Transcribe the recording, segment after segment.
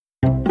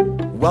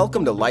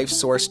Welcome to Life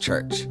Source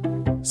Church.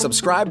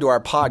 Subscribe to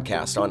our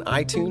podcast on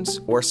iTunes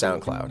or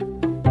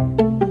SoundCloud.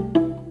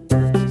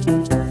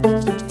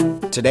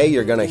 Today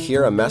you're going to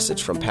hear a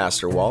message from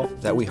Pastor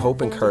Walt that we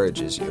hope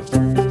encourages you.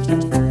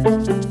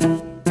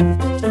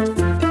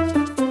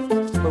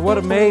 But what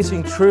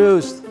amazing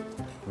truths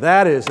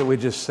that is that we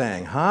just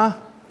sang, huh?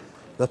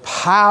 The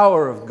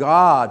power of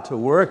God to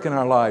work in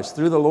our lives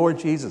through the Lord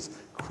Jesus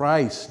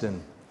Christ,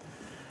 and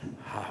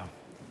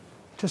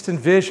just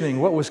envisioning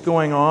what was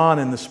going on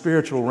in the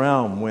spiritual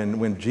realm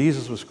when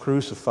Jesus was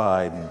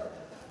crucified and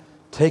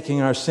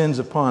taking our sins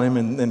upon him,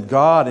 and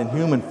God in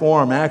human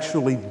form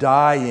actually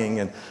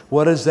dying, and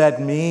what does that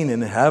mean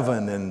in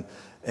heaven?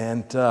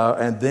 And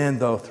then,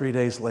 though, 3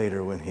 days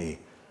later when he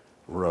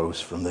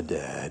rose from the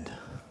dead,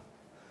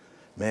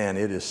 man,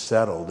 it is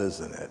settled,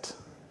 isn't it?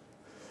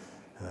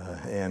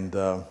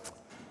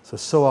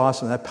 So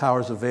awesome. That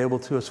power is available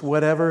to us.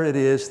 Whatever it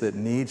is that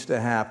needs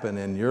to happen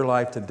in your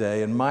life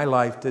today, in my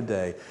life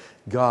today,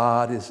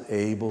 God is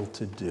able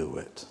to do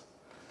it.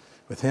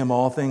 With him,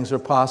 all things are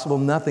possible.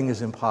 Nothing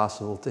is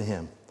impossible to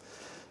him.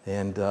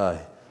 And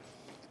that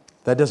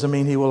doesn't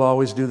mean he will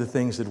always do the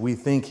things that we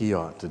think he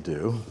ought to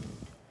do,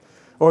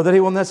 or that he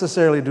will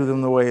necessarily do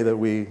them the way that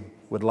we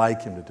would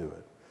like him to do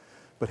it.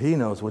 But he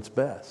knows what's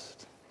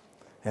best,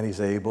 and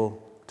he's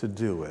able to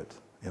do it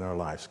in our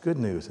lives. Good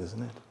news,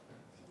 isn't it?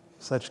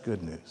 Such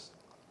good news.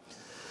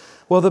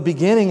 Well, the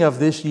beginning of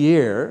this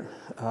year,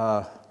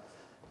 I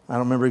don't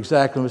remember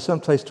exactly, but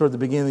someplace toward the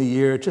beginning of the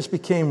year, it just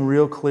became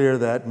real clear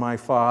that my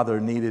father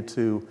needed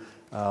to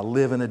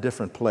live in a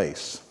different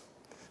place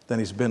than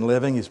he's been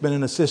living. He's been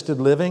in assisted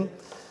living,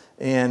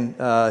 and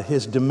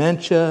his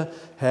dementia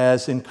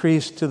has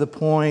increased to the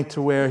point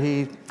to where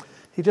he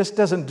just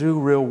doesn't do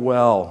real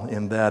well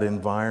in that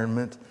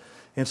environment.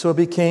 And so it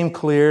became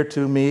clear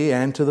to me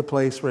and to the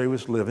place where he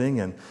was living,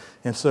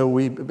 and so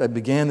we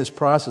began this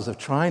process of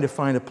trying to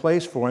find a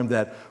place for him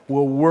that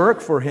will work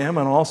for him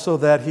and also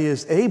that he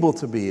is able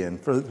to be in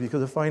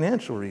because of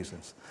financial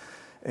reasons.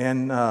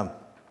 And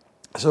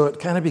so it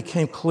kind of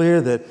became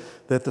clear that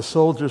the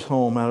Soldiers'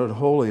 Home out at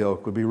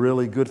Holyoke would be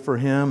really good for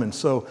him. And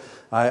so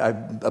I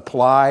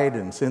applied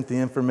and sent the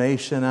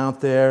information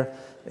out there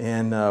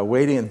and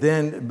waiting. And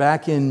then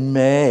back in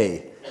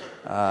May,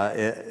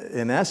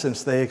 in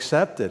essence, they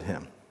accepted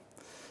him.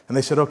 And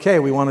they said, okay,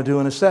 we want to do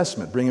an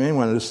assessment. Bring him in, we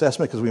want to do an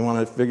assessment because we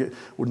want to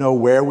know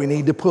where we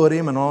need to put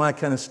him and all that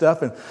kind of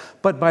stuff.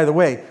 But by the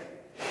way,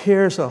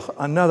 here's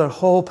another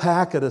whole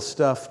packet of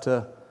stuff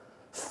to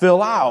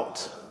fill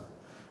out.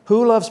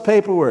 Who loves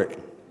paperwork?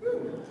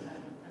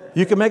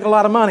 You can make a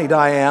lot of money,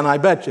 Diane, I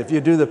bet you, if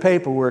you do the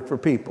paperwork for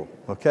people,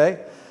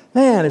 okay?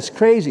 Man, it's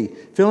crazy.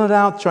 Filling it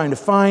out, trying to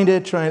find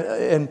it,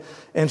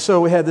 and so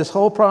we had this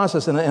whole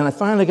process, and I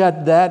finally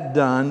got that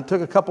done. It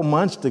took a couple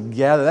months to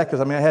gather that, because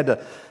I had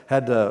to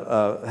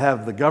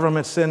have the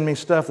government send me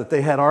stuff that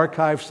they had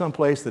archived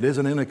someplace that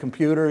isn't in a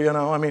computer,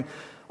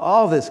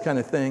 all this kind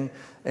of thing.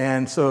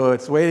 And so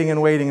it's waiting,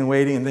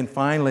 and then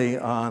finally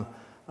on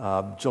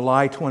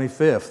July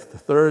 25th,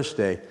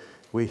 Thursday,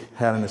 we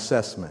had an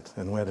assessment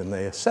and went and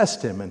they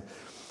assessed him, and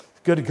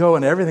good to go,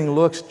 and everything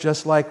looks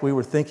just like we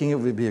were thinking it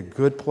would be a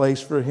good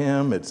place for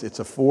him. It's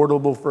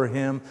affordable for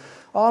him,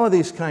 all of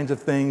these kinds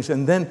of things.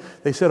 And then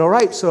they said, all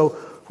right, so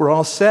we're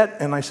all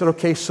set. And I said,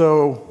 okay,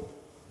 so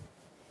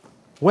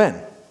when?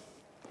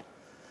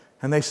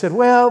 And they said,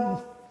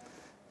 well,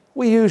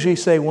 we usually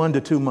say 1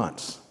 to 2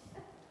 months.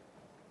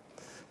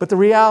 But the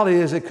reality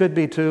is it could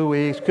be 2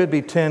 weeks, could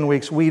be 10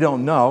 weeks. We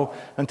don't know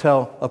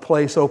until a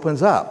place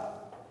opens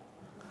up.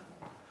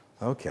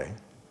 Okay.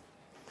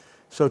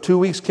 So 2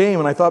 weeks came,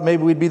 and I thought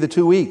maybe we'd be the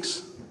 2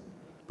 weeks.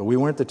 But we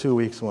weren't the 2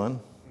 weeks one.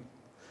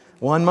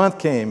 1 month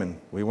came,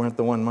 and we weren't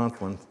the 1 month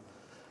one.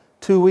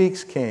 2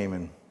 weeks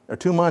came, or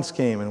 2 months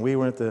came, and we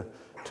weren't the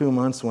 2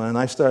 months one. And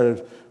I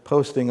started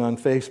posting on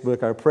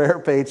Facebook our prayer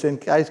page saying,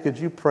 guys, could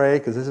you pray?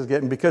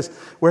 Because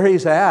where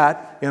he's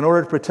at, in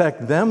order to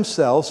protect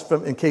themselves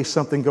in case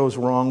something goes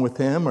wrong with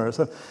him, or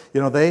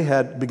they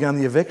had begun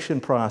the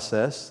eviction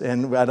process,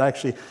 and I'd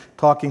actually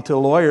talking to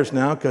lawyers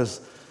now,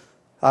 because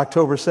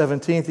October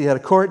 17th, he had a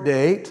court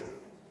date.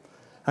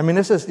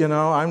 This is,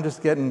 I'm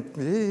just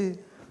getting...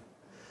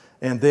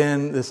 And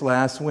then this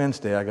last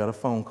Wednesday, I got a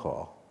phone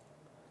call.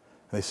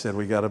 They said,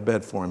 we got a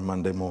bed for him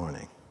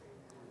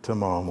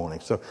tomorrow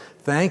morning. So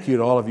thank you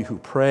to all of you who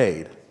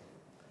prayed.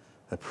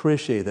 I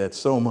appreciate that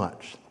so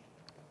much.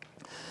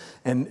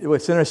 And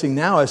what's interesting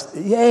now is,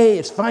 yay,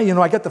 it's fine.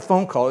 I got the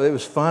phone call. It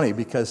was funny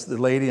because the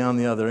lady on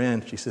the other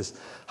end, she says,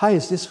 hi,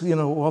 is this,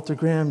 Walter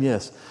Graham?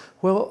 Yes.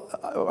 Well,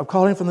 I'm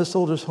calling from the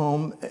Soldiers'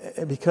 Home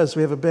because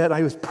we have a bed.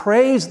 I was,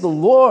 praise the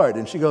Lord.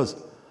 And she goes,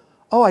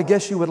 oh, I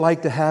guess you would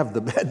like to have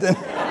the bed then.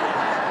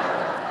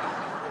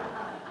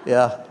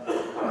 Yeah,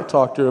 I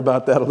talked to her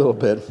about that a little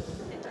bit.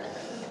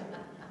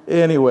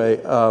 Anyway,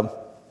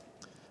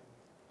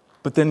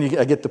 but then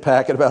I get the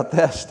packet about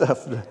that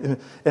stuff.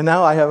 And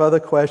now I have other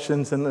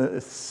questions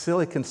and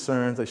silly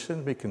concerns. I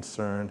shouldn't be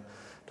concerned.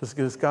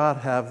 Does God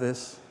have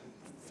this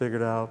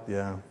figured out?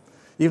 Yeah.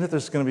 Even if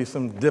there's going to be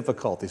some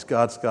difficulties,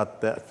 God's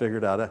got that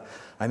figured out.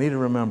 I need to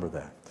remember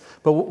that.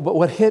 But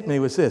what hit me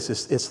was this.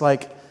 It's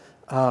like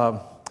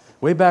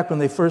way back when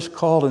they first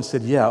called and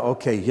said, yeah,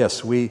 okay,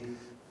 yes, we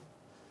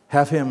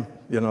have him,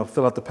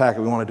 fill out the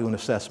packet. We want to do an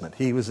assessment.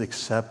 He was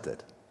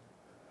accepted.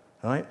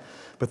 All right?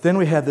 But then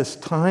we had this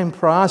time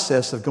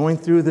process of going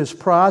through this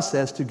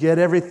process to get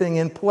everything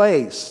in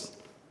place.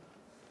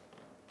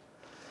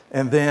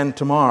 And then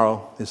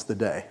tomorrow is the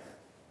day.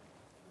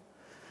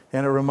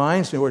 And it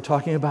reminds me, we're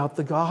talking about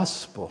the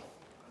gospel.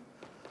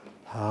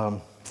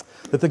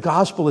 That the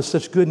gospel is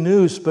such good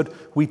news, but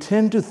we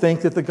tend to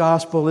think that the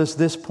gospel is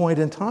this point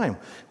in time.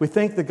 We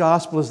think the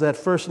gospel is that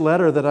first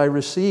letter that I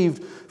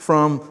received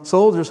from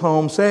Soldiers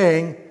Home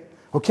saying,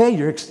 okay,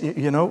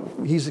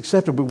 he's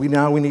accepted, but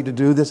now we need to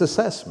do this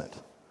assessment.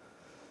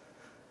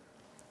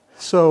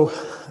 So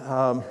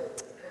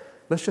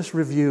let's just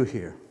review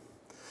here.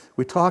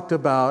 We talked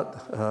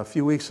about a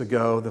few weeks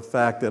ago the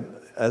fact that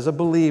as a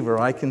believer,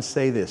 I can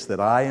say this, that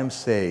I am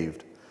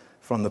saved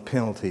from the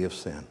penalty of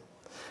sin.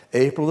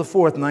 April the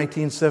 4th,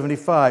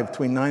 1975,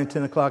 between 9 and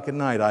 10 o'clock at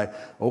night, I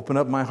opened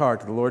up my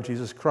heart to the Lord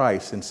Jesus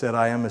Christ and said,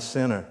 I am a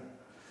sinner.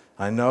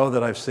 I know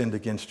that I've sinned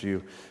against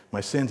you.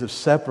 My sins have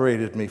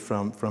separated me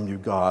from you,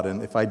 God.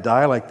 And if I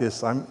die like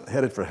this, I'm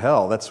headed for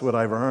hell. That's what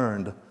I've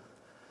earned.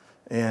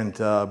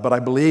 But I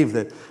believe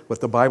that what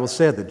the Bible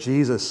said, that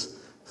Jesus,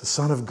 the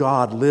Son of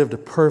God, lived a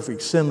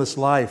perfect, sinless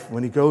life.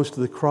 When he goes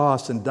to the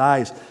cross and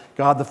dies,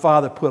 God the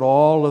Father put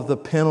all of the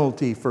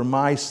penalty for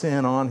my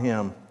sin on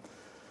him.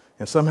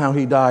 And somehow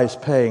he dies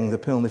paying the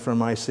penalty for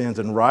my sins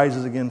and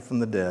rises again from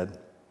the dead.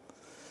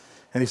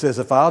 And he says,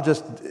 if I'll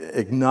just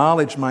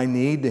acknowledge my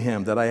need to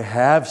him, that I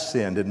have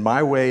sinned, and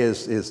my way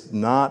is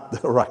not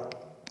the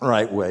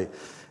right way,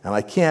 and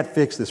I can't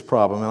fix this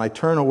problem, and I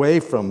turn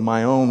away from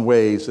my own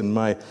ways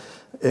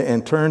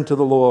and turn to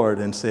the Lord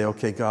and say,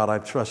 okay, God, I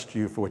trust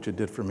you for what you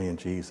did for me in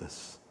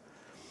Jesus.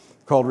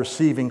 Called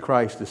receiving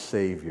Christ as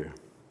Savior.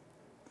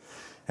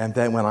 And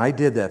then when I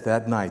did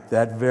that night,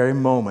 that very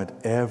moment,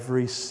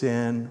 every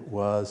sin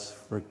was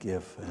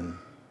forgiven.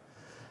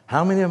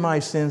 How many of my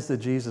sins did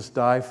Jesus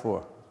die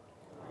for?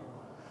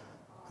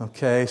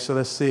 Okay, so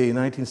let's see,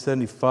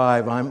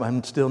 1975,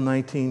 I'm still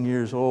 19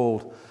 years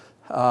old.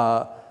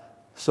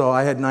 So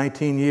I had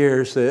 19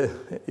 years,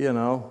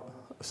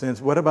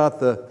 since. What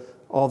about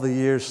all the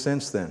years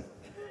since then?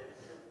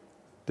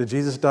 Did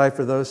Jesus die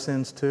for those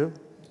sins too?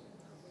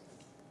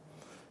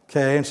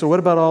 Okay, and so what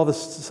about all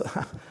this?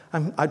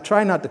 I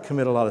try not to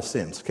commit a lot of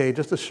sins, okay?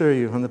 Just to assure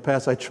you, in the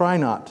past, I try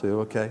not to,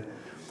 okay?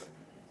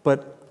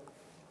 But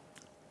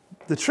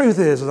the truth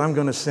is I'm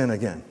going to sin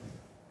again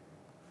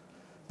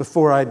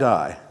before I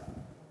die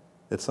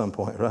at some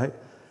point, right?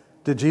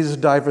 Did Jesus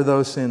die for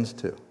those sins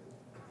too?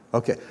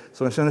 Okay,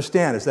 so let's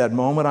understand, it's that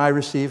moment I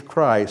received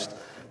Christ,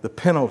 the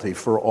penalty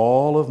for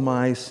all of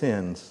my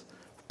sins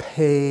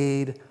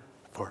paid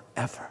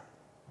forever.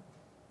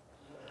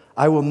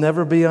 I will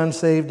never be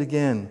unsaved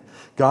again.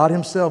 God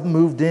himself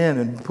moved in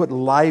and put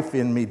life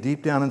in me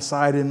deep down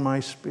inside in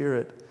my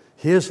spirit.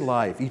 His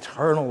life,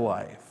 eternal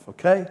life,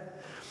 okay?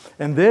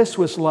 And this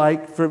was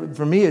like,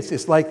 for me,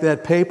 it's like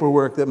that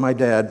paperwork that my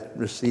dad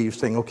received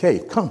saying, okay,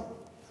 come,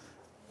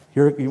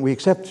 we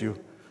accept you.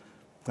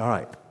 All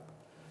right.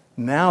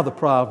 Now the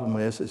problem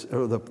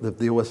the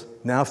deal was,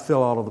 now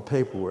fill out all the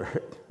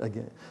paperwork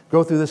again.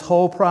 Go through this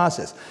whole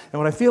process. And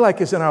what I feel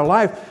like is in our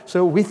life,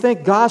 so we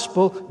think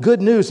gospel,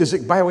 good news,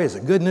 by the way, is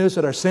it good news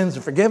that our sins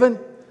are forgiven?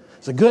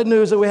 Is it good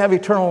news that we have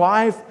eternal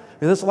life?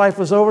 If this life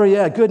was over,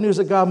 yeah, good news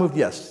that God moved,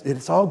 yes,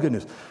 it's all good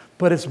news.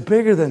 But it's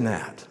bigger than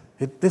that.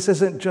 This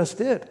isn't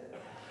just it.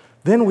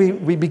 Then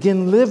we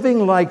begin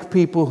living like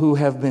people who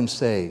have been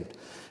saved.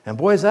 And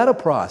boy, is that a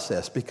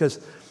process,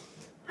 because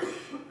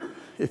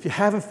if you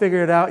haven't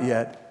figured it out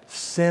yet,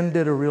 sin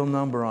did a real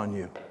number on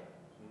you.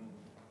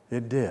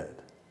 It did.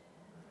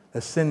 The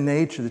sin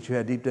nature that you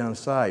had deep down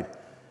inside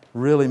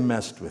really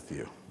messed with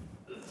you.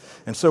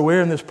 And so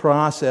we're in this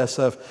process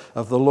of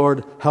the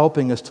Lord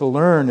helping us to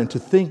learn and to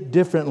think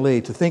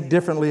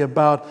differently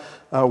about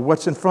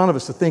what's in front of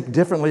us, to think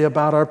differently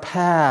about our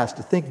past,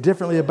 to think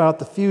differently about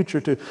the future,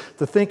 to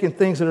think in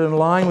things that are in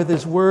line with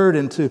His Word,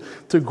 and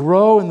to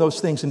grow in those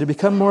things and to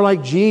become more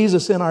like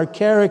Jesus in our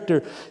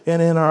character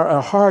and in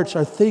our hearts,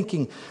 our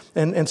thinking.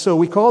 And so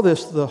we call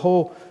this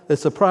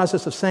it's a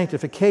process of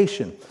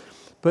sanctification.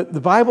 But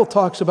the Bible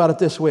talks about it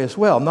this way as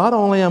well. Not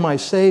only am I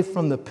saved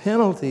from the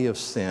penalty of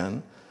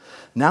sin,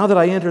 now that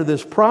I enter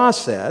this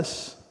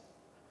process,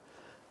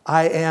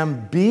 I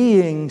am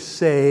being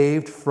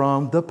saved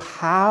from the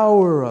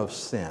power of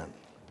sin.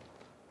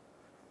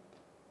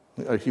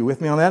 Are you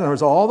with me on that? In other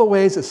words, all the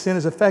ways that sin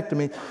has affected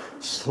me,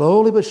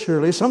 slowly but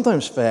surely,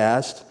 sometimes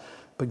fast,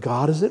 but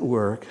God is at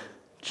work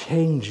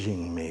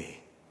changing me.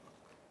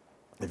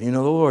 If you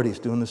know the Lord, He's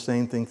doing the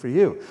same thing for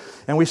you.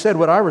 And we said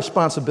what our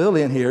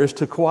responsibility in here is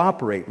to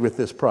cooperate with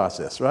this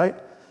process, right?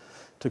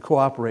 To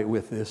cooperate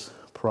with this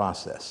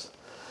process.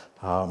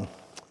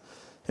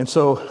 And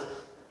so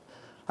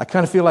I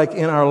kind of feel like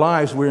in our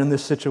lives we're in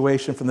this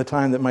situation from the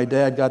time that my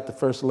dad got the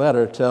first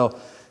letter till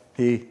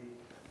he,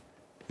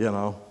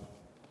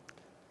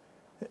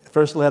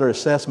 First letter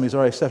assessment, he's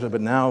already accepted,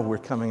 but now we're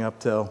coming up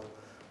till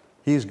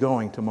he's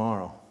going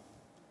tomorrow.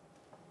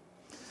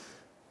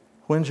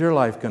 When's your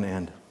life going to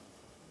end?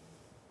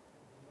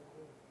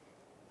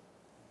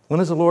 When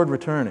is the Lord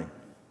returning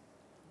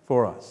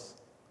for us?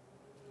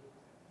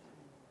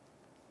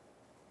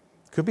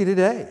 Could be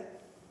today,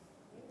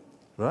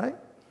 right?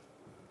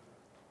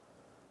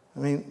 I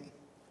mean,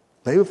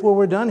 maybe before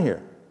we're done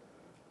here.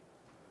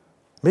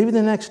 Maybe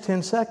the next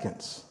 10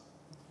 seconds.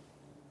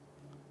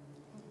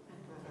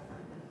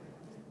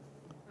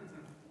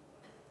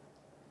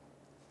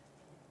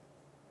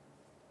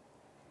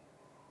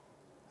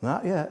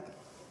 Not yet.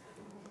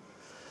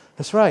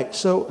 That's right.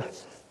 So,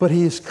 but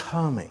he is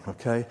coming,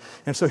 okay?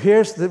 And so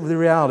here's the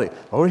reality.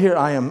 Over here,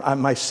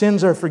 my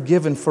sins are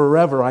forgiven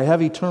forever. I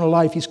have eternal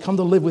life. He's come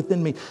to live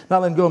within me,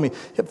 not letting go of me.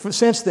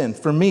 Since then,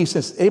 for me,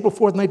 since April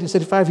 4th,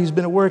 1975, he's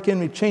been at work in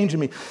me, changing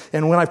me.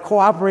 And when I've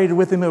cooperated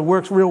with him, it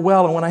works real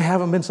well. And when I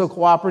haven't been so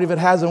cooperative, it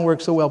hasn't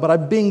worked so well. But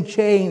I'm being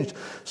changed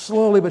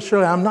slowly but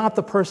surely. I'm not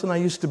the person I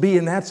used to be,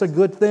 and that's a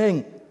good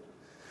thing.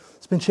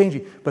 It's been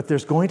changing. But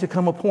there's going to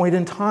come a point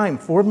in time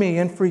for me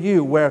and for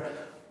you where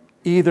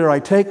either I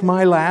take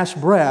my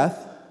last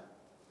breath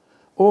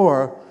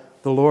or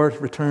the Lord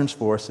returns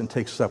for us and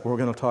takes us up. We're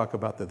going to talk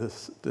about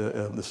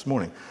this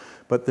morning.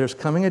 But there's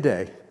coming a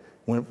day,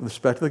 with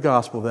respect to the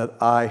gospel, that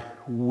I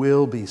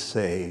will be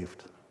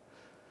saved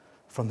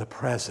from the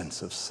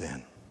presence of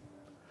sin.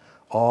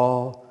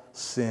 All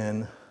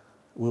sin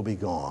will be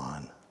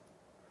gone.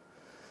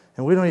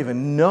 And we don't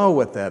even know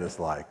what that is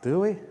like,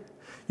 do we?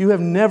 You have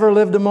never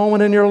lived a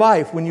moment in your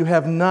life when you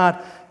have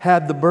not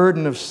had the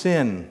burden of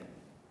sin,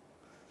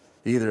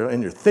 either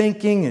in your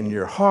thinking, in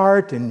your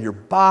heart, in your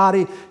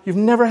body. You've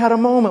never had a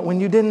moment when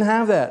you didn't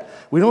have that.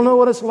 We don't know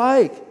what it's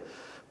like.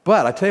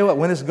 But I tell you what,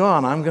 when it's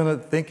gone, I'm going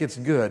to think it's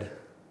good.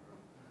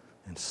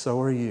 And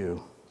so are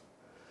you.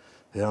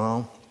 You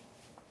know?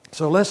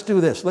 So let's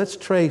do this. Let's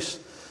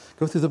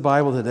go through the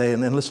Bible today,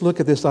 and then let's look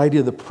at this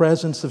idea of the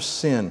presence of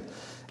sin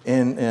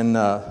and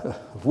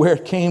where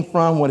it came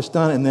from, what it's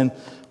done, and then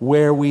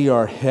where we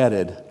are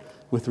headed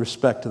with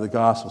respect to the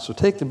gospel. So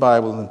take the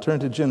Bible and turn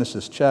to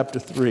Genesis chapter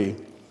 3.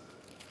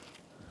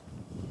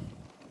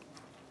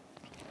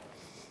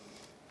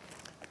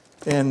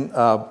 And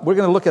we're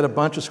going to look at a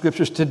bunch of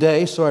scriptures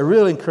today, so I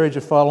really encourage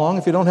you to follow along.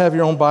 If you don't have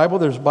your own Bible,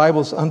 there's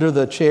Bibles under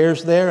the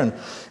chairs there,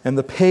 and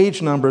the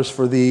page numbers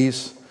for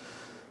these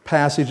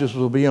passages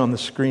will be on the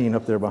screen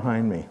up there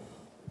behind me.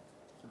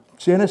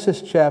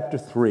 Genesis chapter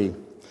 3.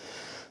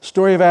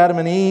 Story of Adam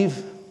and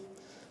Eve.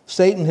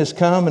 Satan has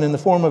come and in the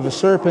form of a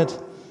serpent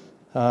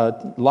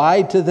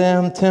lied to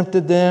them,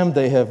 tempted them.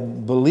 They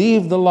have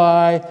believed the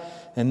lie,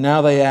 and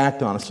now they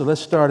act on it. So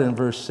let's start in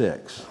verse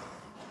 6.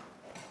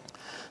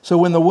 So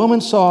when the woman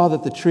saw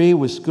that the tree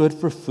was good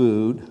for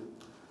food,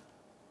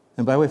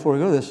 and by the way, before we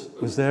go to this,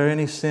 was there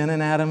any sin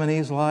in Adam and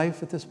Eve's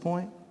life at this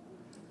point?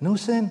 No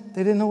sin.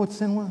 They didn't know what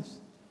sin was.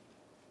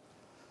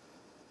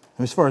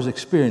 And as far as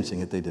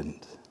experiencing it, they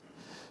didn't.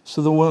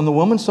 So when the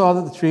woman saw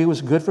that the tree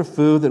was good for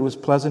food, that it was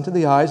pleasant to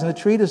the eyes, and a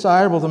tree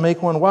desirable to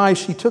make one wise,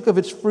 she took of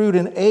its fruit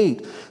and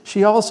ate.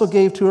 She also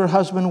gave to her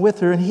husband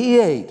with her, and he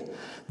ate.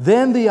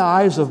 Then the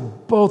eyes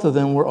of both of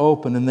them were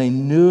opened, and they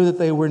knew that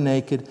they were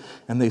naked,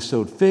 and they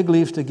sewed fig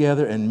leaves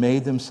together and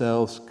made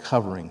themselves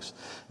coverings.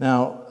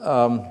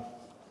 Now,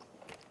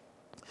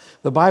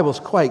 the Bible's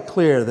quite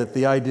clear that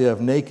the idea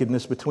of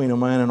nakedness between a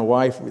man and a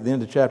wife, at the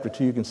end of chapter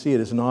 2, you can see it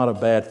is not a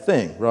bad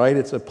thing, right?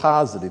 It's a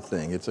positive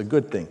thing. It's a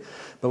good thing.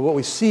 But what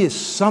we see is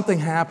something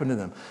happened to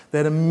them,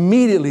 that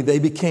immediately they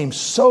became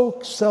so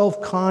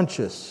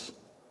self-conscious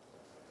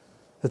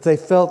that they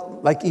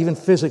felt like even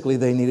physically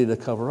they needed to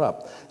cover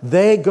up.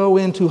 They go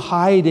into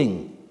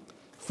hiding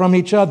from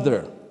each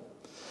other.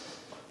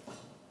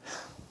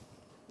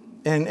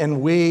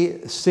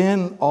 And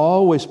sin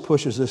always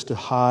pushes us to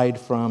hide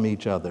from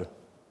each other.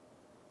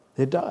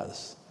 It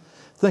does.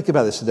 Think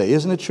about this today.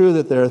 Isn't it true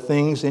that there are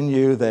things in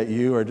you that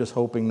you are just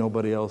hoping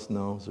nobody else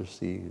knows or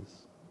sees?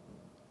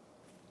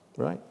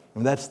 Right? I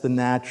mean, that's the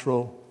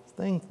natural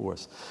thing for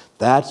us.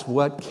 That's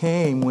what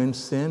came when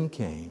sin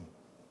came.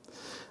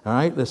 All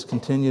right, let's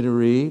continue to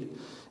read.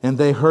 And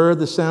they heard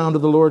the sound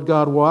of the Lord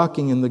God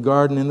walking in the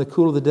garden in the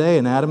cool of the day,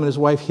 and Adam and his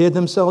wife hid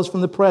themselves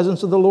from the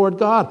presence of the Lord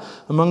God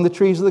among the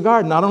trees of the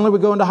garden. Not only did we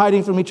go into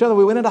hiding from each other,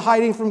 we went into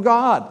hiding from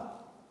God.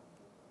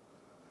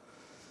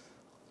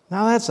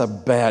 Now that's a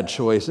bad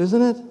choice,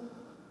 isn't it?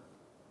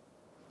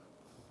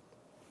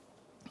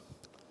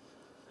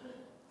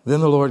 Then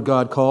the Lord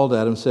God called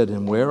Adam and said to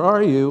him, "Where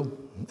are you?"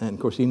 And of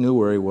course he knew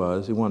where he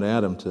was. He wanted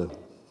Adam to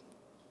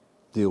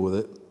deal with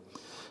it.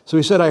 So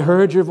he said, "I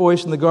heard your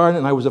voice in the garden,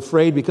 and I was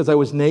afraid because I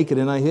was naked,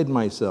 and I hid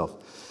myself."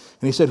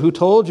 And he said, "Who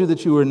told you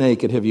that you were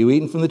naked? Have you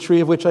eaten from the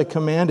tree of which I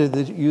commanded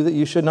that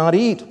you should not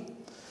eat?"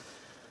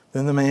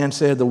 Then the man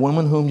said, "The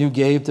woman whom you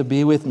gave to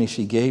be with me,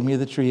 she gave me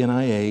the tree, and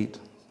I ate."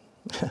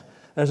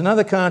 There's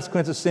another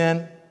consequence of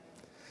sin.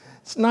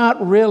 It's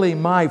not really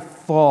my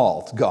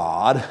fault,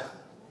 God.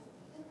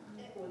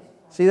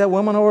 See that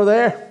woman over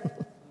there?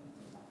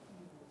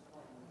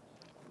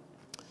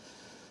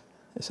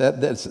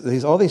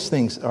 All these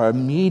things are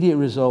immediate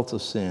results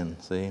of sin,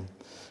 see?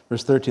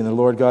 Verse 13, the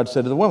Lord God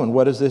said to the woman,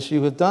 what is this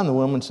you have done? The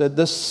woman said,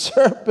 the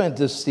serpent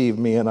deceived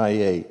me and I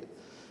ate.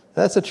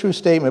 That's a true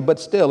statement, but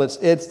still,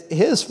 it's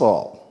his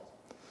fault.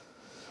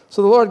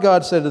 So the Lord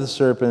God said to the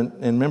serpent,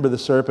 and remember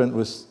Satan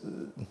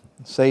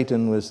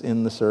was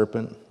in the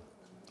serpent.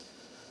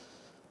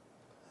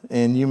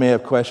 And you may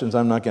have questions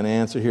I'm not going to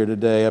answer here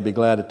today. I'd be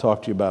glad to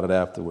talk to you about it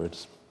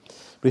afterwards.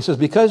 But he says,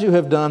 because you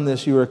have done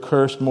this, you are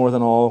cursed more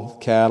than all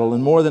cattle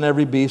and more than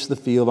every beast of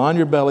the field. On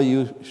your belly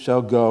you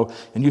shall go,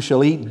 and you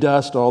shall eat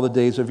dust all the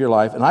days of your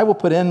life. And I will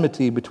put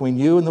enmity between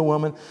you and the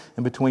woman,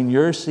 and between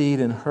your seed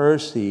and her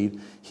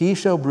seed. He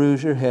shall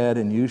bruise your head,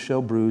 and you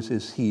shall bruise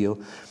his heel.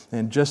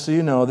 And just so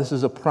you know, this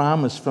is a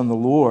promise from the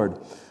Lord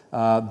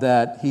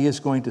that he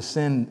is going to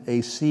send a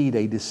seed,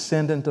 a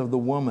descendant of the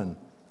woman,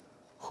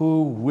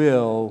 who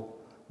will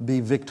be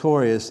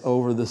victorious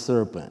over the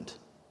serpent.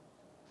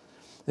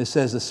 It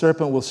says the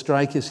serpent will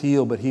strike his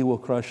heel, but he will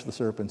crush the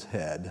serpent's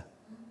head.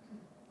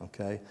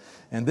 Okay?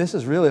 And this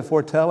is really a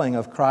foretelling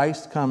of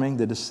Christ coming,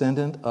 the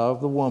descendant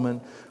of the woman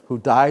who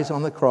dies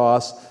on the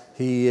cross.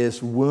 He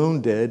is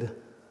wounded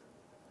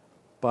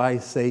by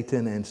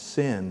Satan and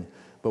sin.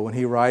 But when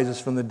he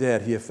rises from the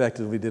dead, he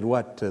effectively did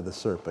what to the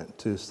serpent,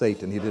 to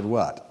Satan? He did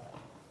what?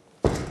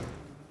 It's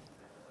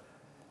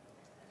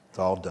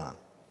all done.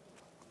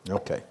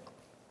 Okay.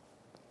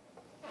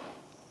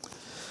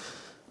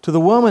 To the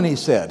woman he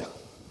said,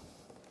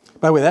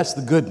 by the way, that's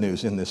the good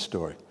news in this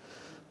story.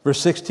 Verse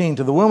 16,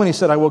 to the woman he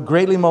said, I will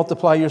greatly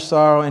multiply your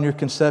sorrow and your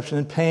conception.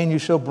 In pain you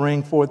shall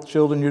bring forth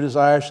children. Your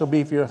desire shall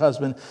be for your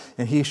husband,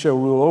 and he shall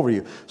rule over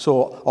you.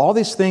 So all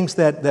these things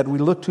that we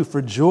look to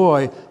for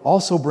joy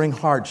also bring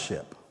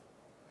hardship.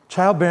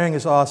 Childbearing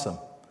is awesome.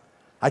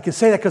 I can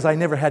say that because I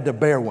never had to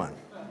bear one.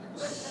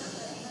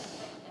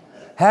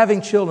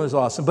 Having children is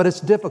awesome, but it's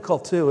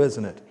difficult too,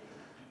 isn't it?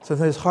 So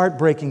there's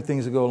heartbreaking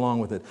things that go along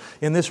with it.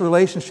 In this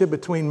relationship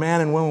between man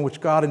and woman, which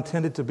God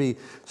intended to be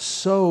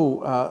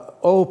so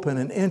open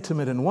and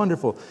intimate and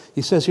wonderful,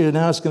 he says here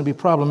now it's going to be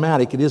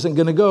problematic. It isn't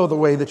going to go the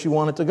way that you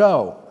want it to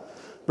go.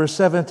 Verse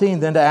 17,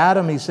 then to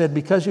Adam he said,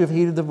 because you have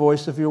heeded the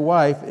voice of your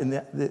wife, in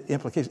the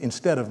implication,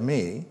 instead of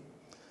me,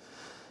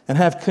 and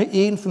have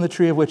eaten from the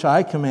tree of which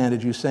I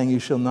commanded you, saying you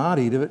shall not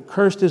eat of it,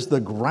 cursed is the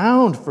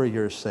ground for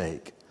your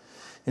sake.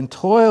 In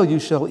toil you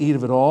shall eat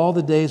of it all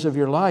the days of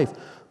your life.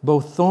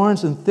 Both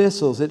thorns and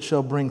thistles it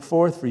shall bring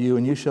forth for you,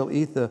 and you shall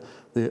eat the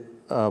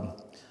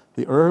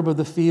herb of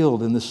the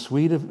field, and the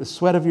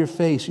sweat of your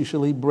face you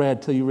shall eat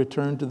bread till you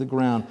return to the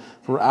ground.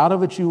 For out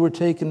of it you were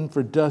taken,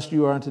 for dust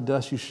you are, and to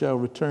dust you shall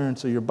return.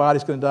 So your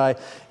body's going to die.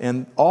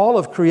 And all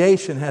of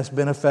creation has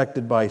been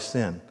affected by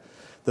sin.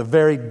 The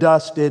very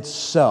dust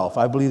itself,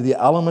 I believe the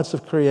elements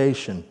of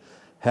creation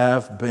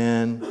have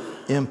been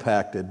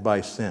impacted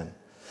by sin.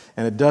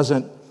 And it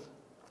doesn't...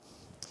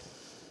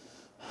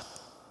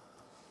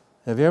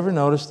 Have you ever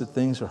noticed that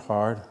things are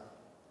hard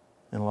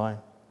in life?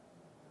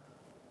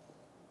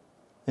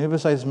 Anybody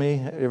besides me,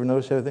 have you ever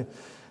noticed everything?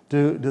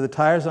 Do the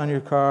tires on your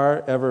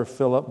car ever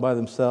fill up by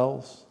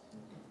themselves?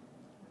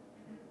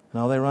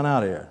 No, they run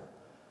out of air.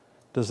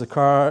 Does the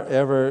car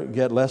ever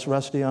get less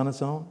rusty on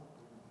its own?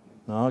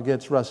 No, it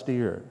gets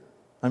rustier.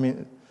 I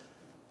mean,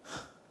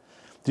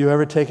 do you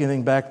ever take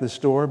anything back to the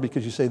store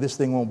because you say this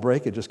thing won't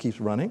break, it just keeps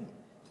running?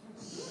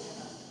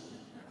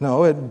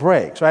 No, it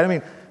breaks, right? I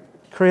mean,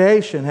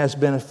 creation has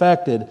been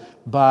affected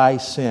by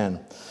sin.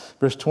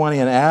 Verse 20,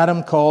 and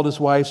Adam called his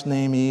wife's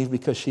name Eve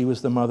because she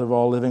was the mother of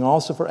all living.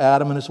 Also for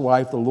Adam and his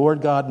wife, the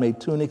Lord God made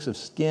tunics of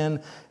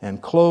skin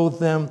and clothed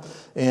them.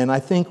 And I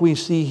think we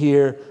see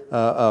here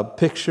a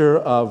picture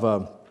of,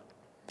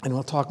 and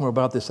we'll talk more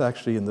about this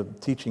actually in the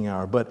teaching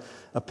hour, but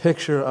a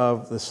picture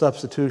of the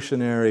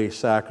substitutionary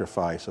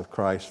sacrifice of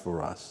Christ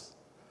for us.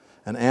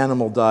 An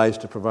animal dies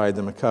to provide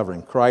them a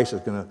covering. Christ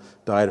is going to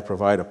die to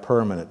provide a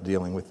permanent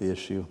dealing with the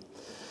issue.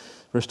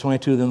 Verse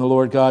 22, then the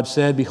Lord God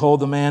said,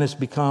 behold, the man has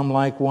become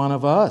like one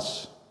of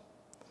us.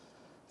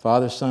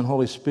 Father, Son,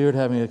 Holy Spirit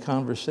having a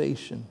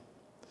conversation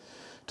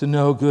to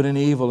know good and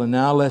evil. And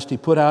now lest he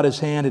put out his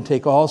hand and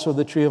take also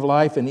the tree of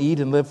life and eat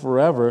and live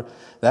forever.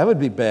 That would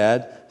be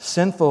bad.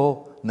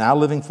 Sinful, now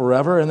living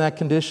forever in that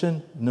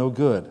condition, no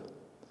good.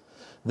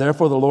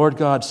 Therefore the Lord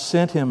God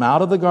sent him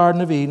out of the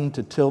Garden of Eden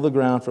to till the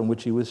ground from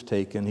which he was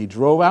taken. He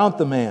drove out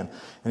the man,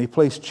 and he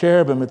placed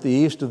cherubim at the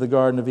east of the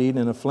Garden of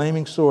Eden, and a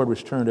flaming sword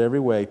which turned every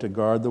way to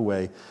guard the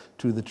way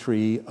to the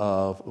tree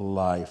of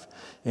life.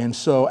 And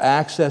so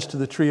access to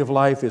the tree of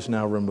life is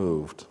now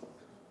removed.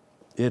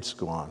 It's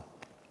gone.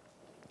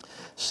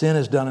 Sin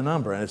has done a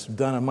number, and it's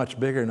done a much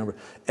bigger number.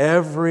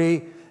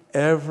 Every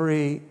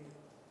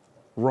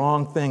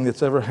wrong thing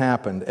that's ever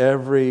happened,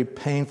 every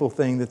painful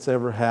thing that's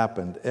ever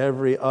happened,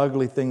 every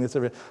ugly thing that's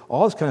ever,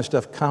 all this kind of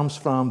stuff comes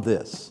from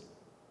this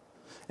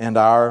and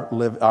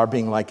our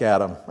being like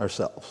Adam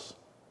ourselves.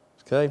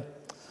 Okay?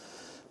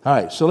 All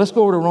right, so let's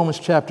go over to Romans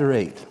chapter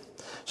 8.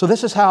 So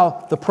this is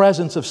how the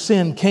presence of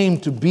sin came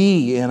to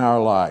be in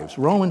our lives.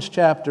 Romans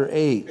chapter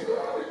 8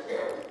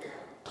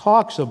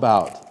 talks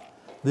about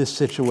this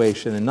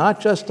situation, and not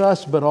just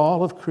us, but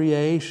all of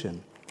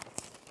creation.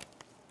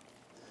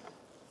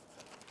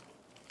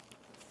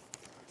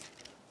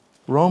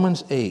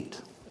 Romans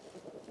 8.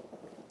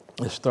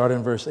 Let's start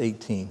in verse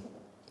 18.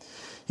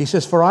 He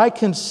says, "For I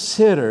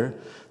consider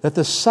that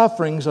the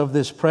sufferings of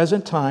this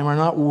present time are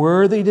not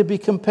worthy to be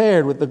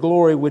compared with the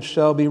glory which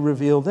shall be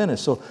revealed in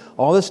us." So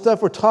all this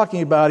stuff we're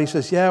talking about, he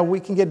says, yeah, we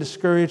can get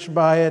discouraged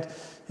by it.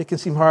 It can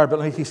seem hard, but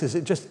like he says,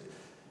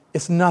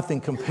 it's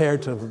nothing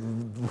compared to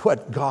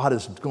what God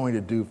is going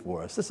to do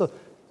for us.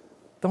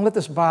 Don't let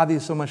this bother you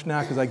so much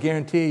now, because I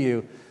guarantee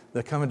you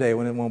there'll come a day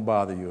when it won't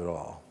bother you at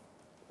all.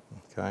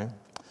 Okay?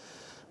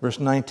 Verse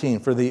 19,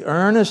 "For the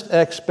earnest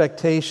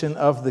expectation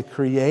of the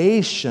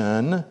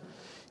creation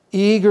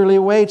eagerly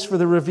waits for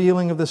the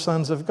revealing of the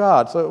sons of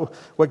God." So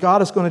what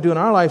God is going to do in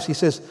our lives, he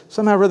says,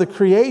 somehow or other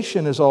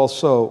creation is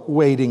also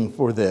waiting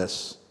for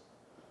this.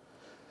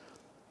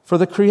 "For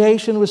the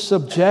creation was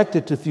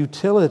subjected to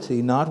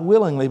futility, not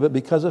willingly, but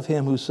because of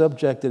him who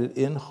subjected it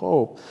in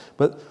hope."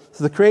 But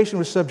the creation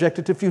was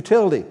subjected to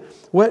futility.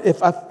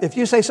 If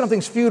you say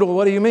something's futile,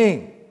 what do you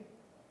mean?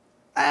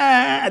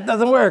 It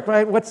doesn't work,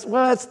 right? What's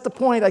the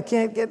point? I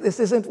can't get this.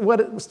 Isn't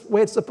the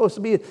way it's supposed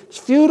to be. It's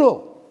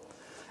futile.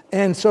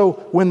 And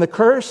so when the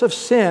curse of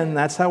sin,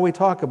 that's how we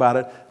talk about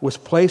it, was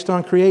placed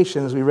on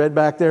creation, as we read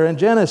back there in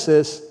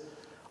Genesis,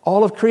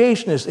 all of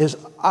creation is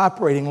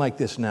operating like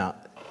this now.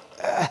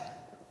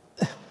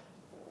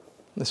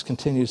 Let's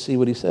continue to see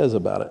what he says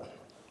about it.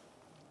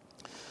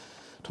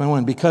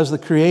 21, "Because the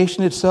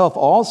creation itself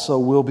also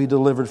will be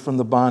delivered from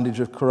the bondage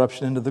of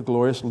corruption into the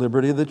glorious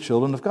liberty of the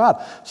children of God."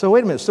 So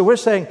wait a minute. So we're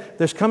saying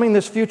there's coming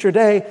this future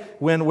day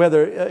when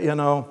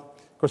of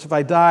course, if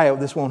I die,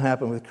 this won't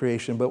happen with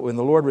creation, but when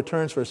the Lord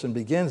returns for us and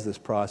begins this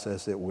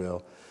process, it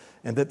will.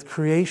 And that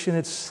creation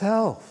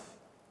itself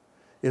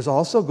is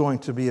also going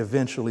to be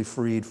eventually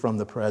freed from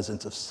the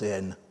presence of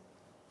sin.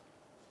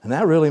 And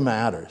that really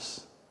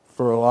matters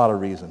for a lot of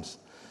reasons.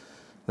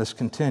 Let's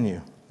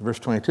continue. Verse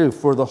 22,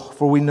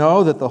 For we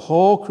know that the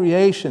whole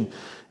creation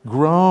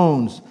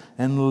groans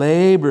and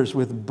labors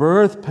with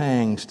birth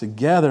pangs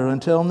together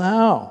until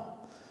now.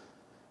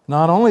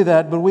 Not only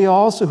that, but we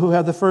also who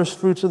have the first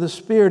fruits of the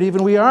Spirit,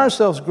 even we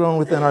ourselves groan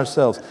within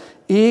ourselves,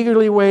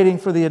 eagerly waiting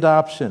for the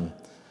adoption,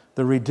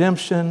 the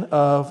redemption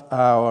of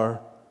our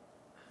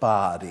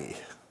body.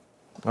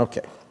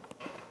 Okay,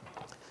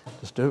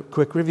 just a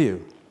quick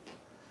review.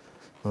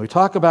 When we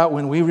talk about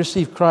when we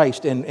received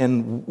Christ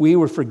and we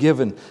were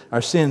forgiven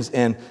our sins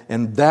and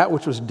that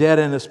which was dead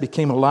in us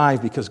became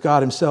alive because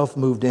God himself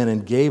moved in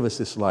and gave us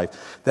this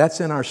life, that's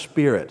in our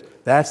spirit.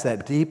 That's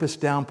that deepest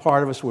down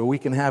part of us where we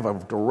can have a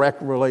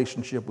direct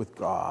relationship with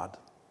God.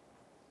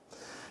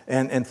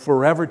 And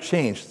forever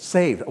changed,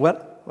 saved.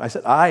 What? I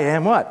said, I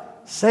am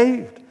what?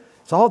 Saved.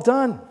 It's all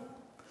done.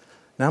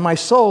 Now my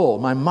soul,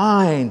 my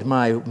mind,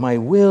 my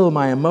will,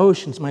 my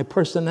emotions, my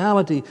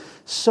personality,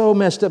 so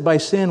messed up by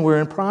sin, we're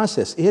in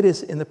process. It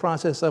is in the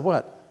process of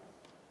what?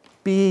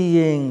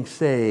 Being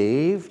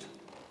saved.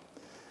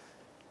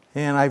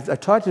 And I've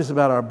taught you this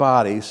about our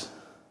bodies.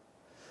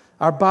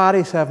 Our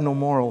bodies have no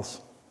morals.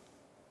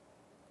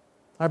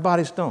 Our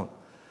bodies don't.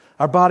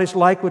 Our bodies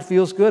like what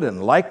feels good and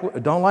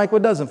don't like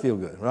what doesn't feel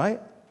good, right?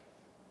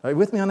 Are you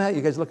with me on that?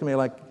 You guys look at me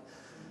like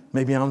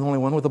maybe I'm the only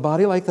one with a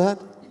body like that?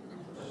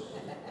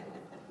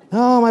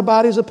 No, my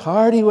body's a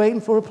party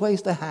waiting for a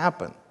place to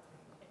happen.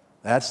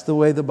 That's the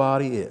way the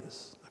body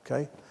is,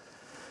 okay?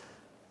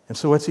 And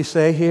so what's he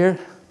say here?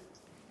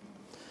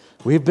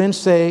 We've been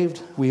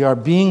saved. We are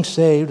being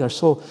saved, our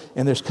soul,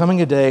 and there's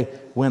coming a day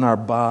when our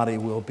body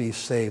will be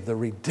saved, the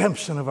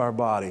redemption of our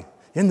body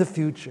in the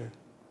future.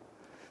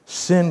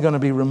 Sin going to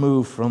be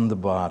removed from the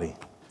body.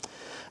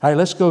 All right,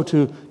 let's go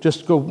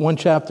one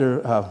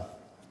chapter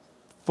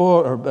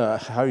toward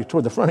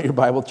the front of your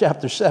Bible,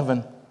 chapter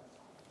 7.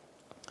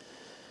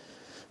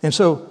 And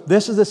so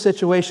this is the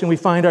situation we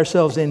find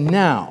ourselves in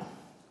now.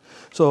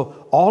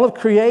 So all of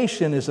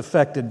creation is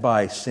affected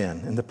by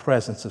sin, in the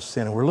presence of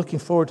sin, and we're looking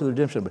forward to the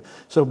redemption.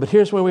 But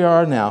here's where we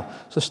are now.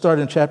 So start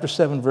in chapter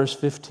 7, verse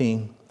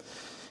 15.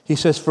 He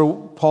says,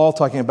 for Paul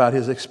talking about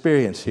his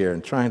experience here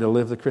and trying to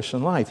live the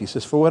Christian life, he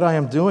says, "For what I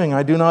am doing,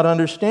 I do not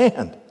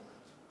understand.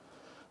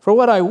 For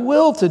what I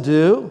will to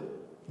do,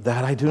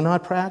 that I do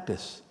not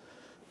practice.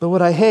 But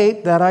what I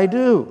hate, that I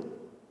do.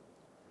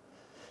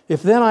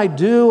 If then I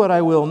do what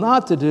I will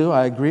not to do,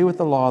 I agree with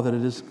the law that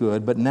it is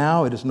good, but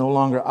now it is no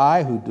longer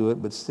I who do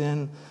it, but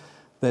sin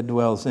that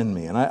dwells in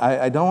me." And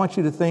I don't want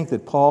you to think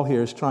that Paul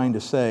here is trying to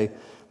say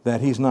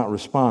that he's not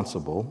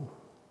responsible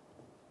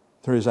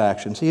for his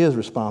actions. He is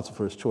responsible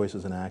for his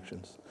choices and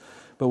actions.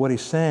 But what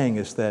he's saying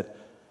is that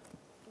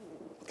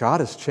God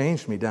has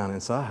changed me down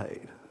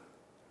inside.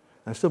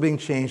 I'm still being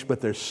changed,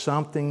 but there's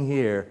something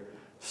here.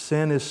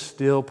 Sin is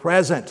still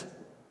present.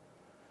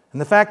 And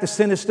the fact that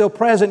sin is still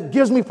present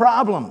gives me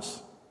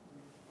problems.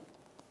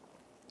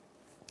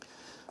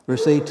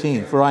 Verse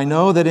 18, "For I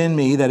know that in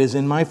me, that is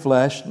in my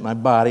flesh, my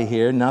body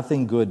here,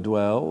 nothing good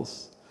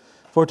dwells.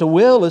 For to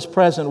will is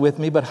present with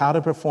me, but how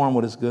to perform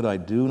what is good I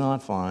do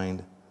not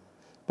find."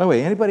 By the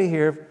way, anybody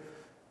here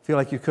feel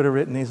like you could have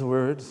written these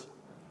words?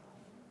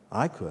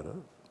 I could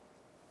have.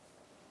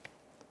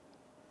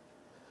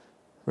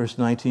 Verse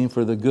 19,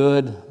 for the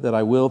good that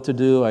I will to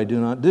do, I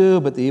do not do,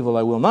 but the evil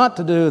I will not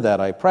to do,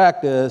 that I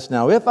practice.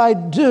 Now, if I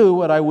do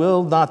what I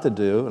will not to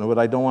do, and what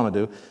I don't want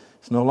to do,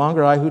 it's no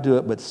longer I who do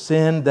it, but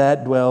sin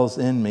that dwells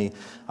in me.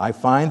 I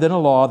find in a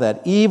law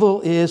that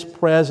evil is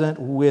present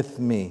with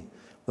me,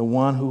 the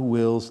one who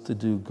wills to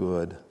do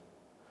good.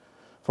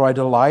 For I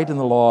delight in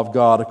the law of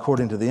God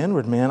according to the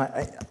inward man.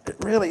 I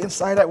really,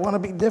 inside, I want to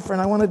be different.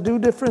 I want to do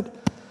different.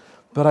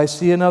 But I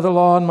see another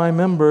law in my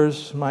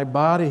members, my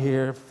body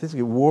here,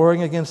 physically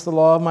warring against the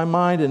law of my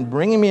mind and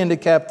bringing me into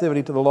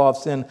captivity to the law of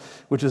sin,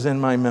 which is in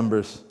my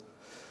members.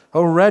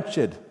 O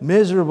wretched,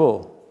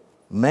 miserable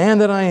man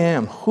that I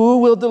am, who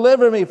will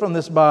deliver me from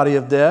this body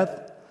of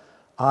death?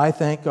 I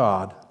thank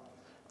God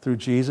through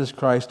Jesus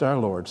Christ our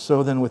Lord.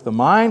 So then with the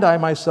mind I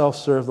myself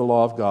serve the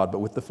law of God,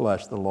 but with the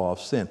flesh the law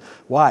of sin.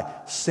 Why?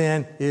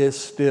 Sin is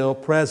still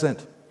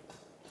present.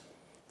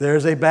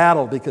 There's a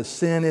battle because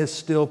sin is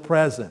still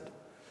present.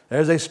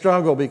 There's a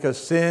struggle because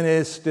sin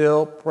is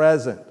still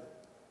present.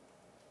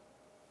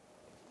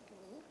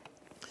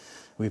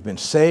 We've been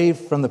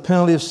saved from the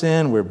penalty of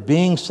sin. We're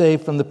being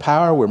saved from the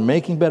power. We're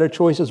making better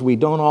choices. We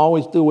don't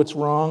always do what's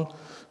wrong.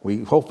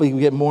 Hopefully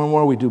we get more and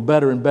more. We do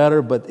better and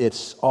better, but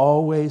it's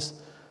always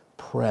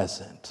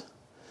present.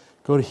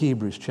 Go to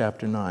Hebrews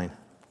chapter 9.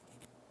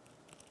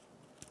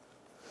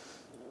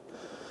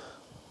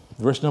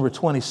 Verse number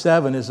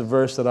 27 is a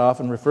verse that I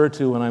often refer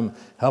to when I'm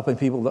helping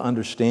people to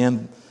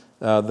understand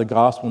the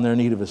gospel and their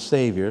need of a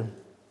Savior.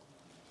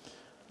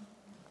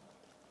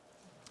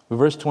 But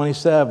verse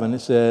 27, it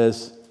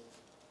says,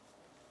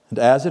 and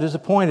as it is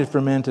appointed for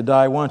men to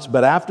die once,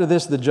 but after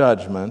this the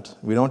judgment.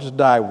 We don't just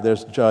die,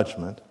 there's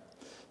judgment.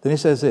 Then he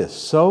says this,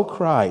 so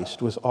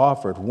Christ was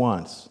offered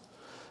once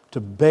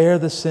to bear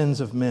the sins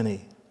of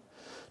many.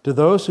 To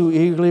those who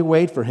eagerly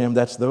wait for him,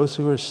 that's those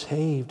who are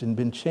saved and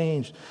been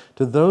changed.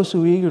 To those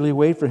who eagerly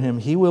wait for him,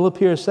 he will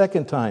appear a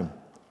second time,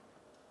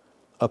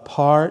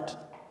 apart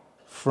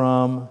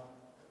from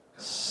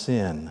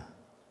sin,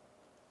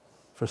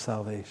 for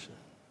salvation.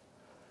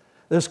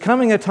 There's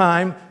coming a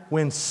time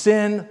when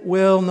sin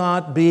will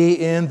not be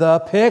in the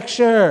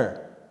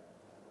picture.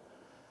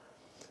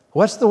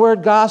 What's the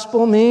word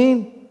gospel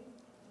mean?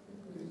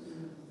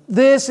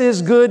 This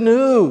is good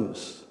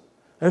news.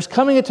 There's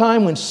coming a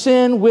time when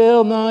sin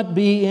will not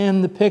be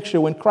in the picture.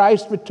 When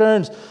Christ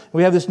returns,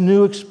 we have this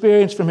new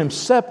experience from him,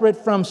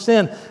 separate from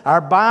sin.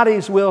 Our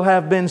bodies will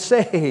have been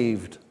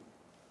saved.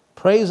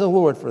 Praise the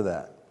Lord for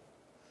that.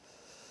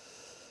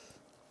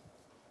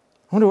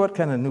 I wonder what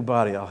kind of new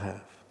body I'll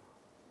have.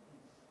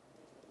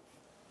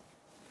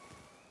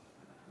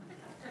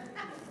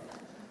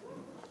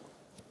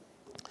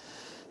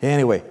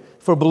 Anyway,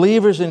 for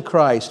believers in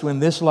Christ, when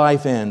this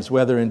life ends,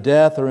 whether in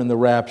death or in the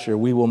rapture,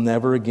 we will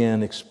never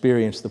again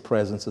experience the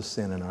presence of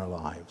sin in our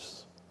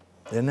lives.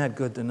 Isn't that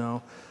good to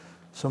know?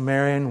 So,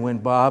 Marion, when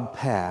Bob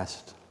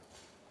passed,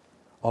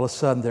 all of a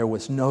sudden there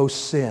was no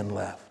sin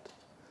left.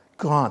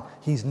 Gone.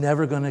 He's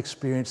never going to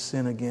experience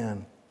sin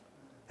again.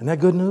 Isn't that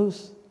good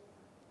news?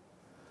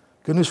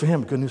 Good news for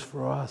him, good news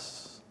for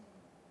us.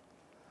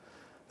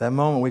 That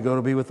moment we go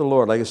to be with the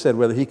Lord. Like I said,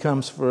 whether he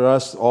comes for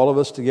us, all of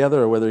us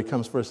together, or whether he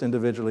comes for us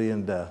individually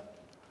in death.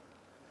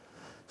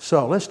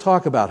 So let's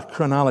talk about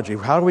chronology.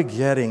 How are we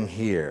getting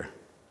here?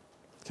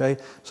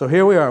 Okay, so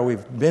here we are.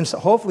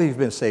 Hopefully you've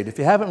been saved. If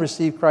you haven't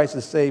received Christ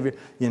as Savior,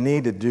 you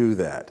need to do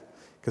that.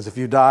 Because if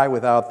you die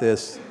without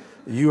this,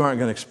 you aren't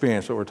going to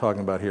experience what we're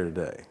talking about here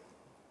today.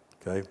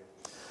 Okay?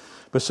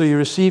 But so you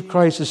receive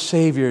Christ as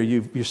Savior,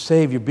 you're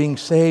saved, you're being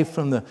saved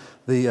from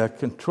the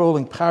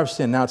controlling power of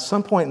sin. Now, at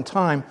some point in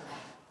time,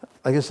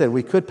 like I said,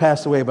 we could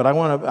pass away, but I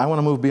want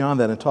to move beyond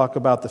that and talk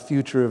about the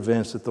future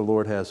events that the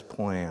Lord has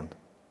planned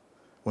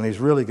when he's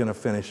really going to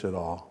finish it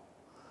all.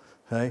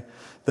 Okay?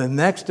 The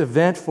next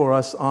event for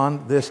us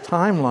on this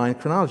timeline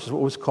chronology is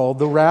what was called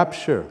the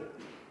rapture.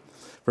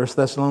 1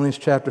 Thessalonians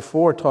chapter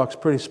 4 talks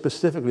pretty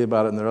specifically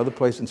about it, and there are other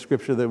places in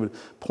Scripture that would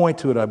point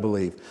to it, I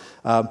believe.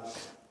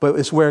 But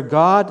it's where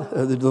God,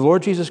 the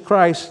Lord Jesus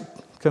Christ,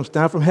 comes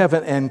down from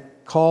heaven and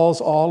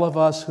calls all of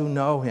us who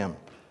know him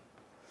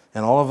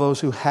and all of those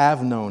who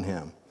have known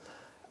him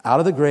out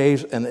of the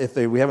graves, and if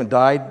we haven't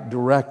died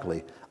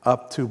directly,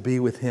 up to be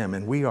with him.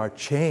 And we are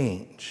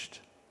changed.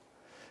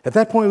 At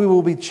that point, we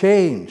will be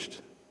changed.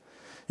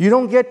 You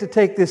don't get to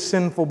take this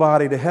sinful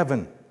body to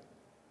heaven.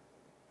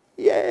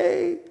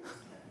 Yay!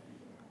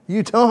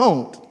 You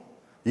don't.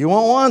 You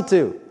won't want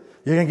to.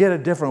 You're going to get a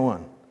different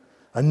one.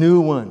 A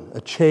new one, a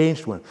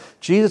changed one.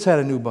 Jesus had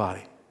a new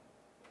body.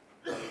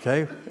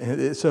 Okay?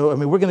 So,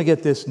 we're going to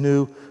get this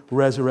new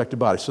resurrected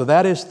body. So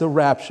that is the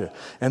rapture.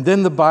 And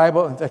then the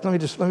Bible, in fact,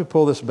 let me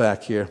pull this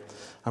back here.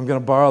 I'm going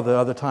to borrow the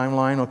other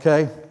timeline,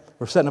 okay?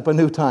 We're setting up a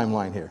new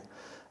timeline here.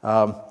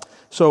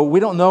 So we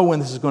don't know when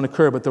this is going to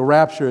occur, but the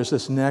rapture is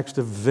this next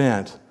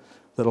event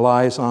that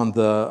lies on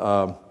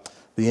the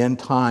end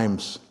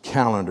times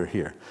calendar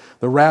here.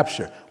 The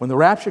rapture. When the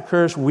rapture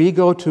occurs, we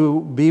go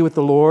to be with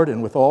the Lord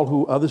and with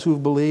all others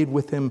who've believed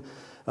with him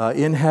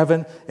in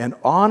heaven. And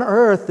on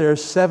earth,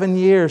 there's 7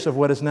 years of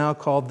what is now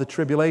called the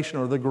tribulation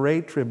or the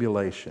Great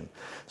Tribulation.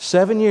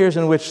 7 years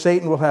in which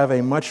Satan will have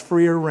a much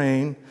freer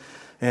reign,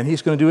 and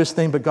he's going to do his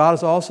thing, but God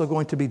is also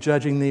going to be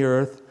judging the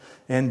earth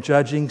and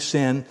judging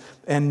sin.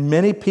 And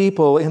many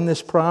people in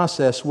this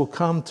process will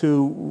come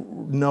to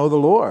know the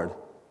Lord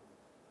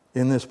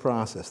in this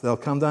process. They'll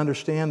come to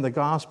understand the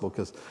gospel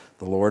because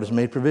the Lord has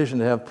made provision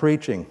to have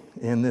preaching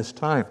in this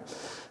time.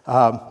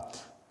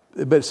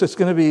 But so it's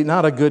going to be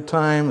not a good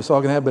time. It's all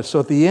going to happen. But so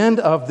at the end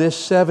of this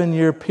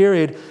 7-year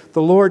period,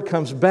 the Lord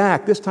comes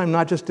back, this time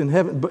not just in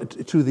heaven,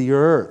 but to the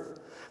earth.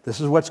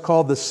 This is what's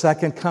called the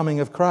second coming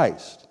of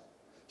Christ.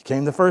 He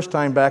came the first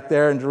time back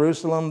there in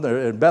Jerusalem,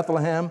 in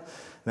Bethlehem.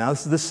 Now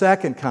this is the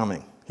second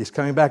coming. He's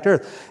coming back to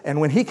earth. And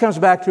when he comes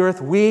back to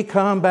earth, we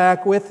come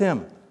back with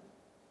him.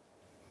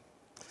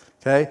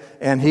 Okay?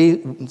 And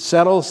he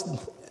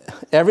settles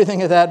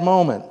everything at that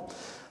moment.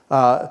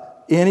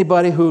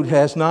 Anybody who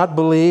has not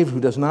believed,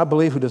 who does not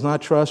believe, who does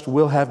not trust,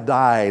 will have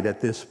died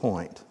at this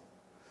point.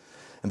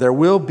 And there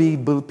will be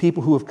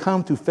people who have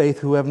come to faith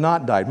who have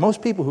not died.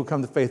 Most people who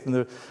come to faith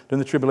during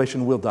the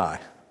tribulation will die.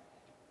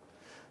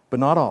 But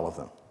not all of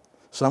them.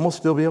 Some will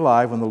still be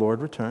alive when the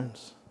Lord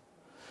returns.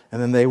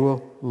 And then they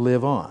will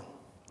live on.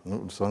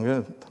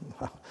 So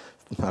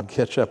I'll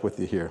catch up with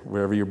you here,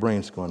 wherever your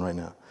brain's going right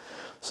now.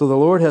 So the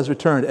Lord has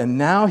returned, and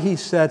now he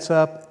sets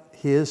up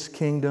his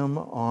kingdom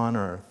on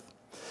earth.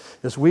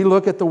 As we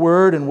look at the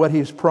Word and what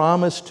he's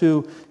promised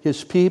to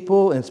his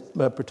people, and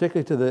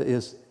particularly to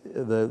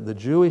the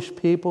Jewish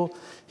people,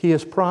 he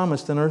has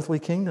promised an earthly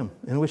kingdom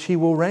in which he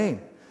will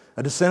reign.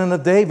 A descendant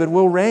of David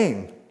will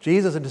reign.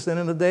 Jesus, a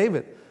descendant of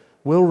David,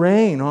 will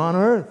reign on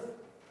earth.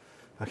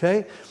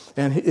 Okay?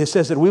 And it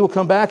says that we will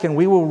come back and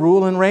we will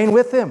rule and reign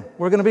with him.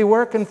 We're going to be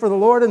working for the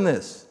Lord in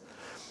this.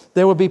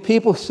 There will be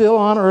people still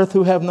on earth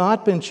who have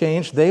not been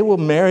changed. They will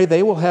marry.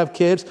 They will have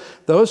kids.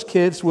 Those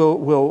kids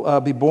will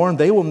be born.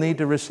 They will need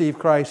to receive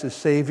Christ as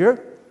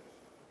Savior.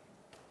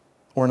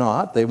 Or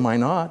not. They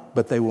might not,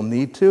 but they will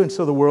need to. And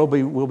so the world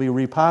will be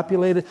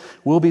repopulated.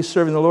 We'll be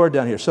serving the Lord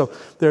down here. So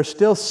there's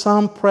still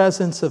some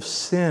presence of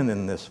sin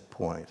in this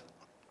point.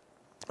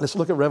 Let's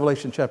look at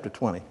Revelation chapter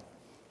 20.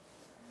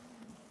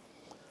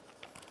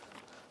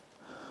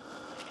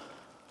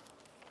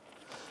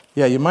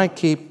 Yeah, you might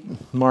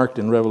keep marked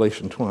in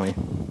Revelation 20.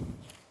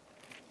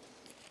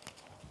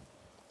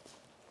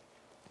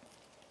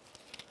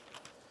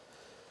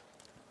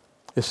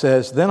 It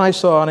says, "Then I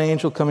saw an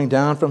angel coming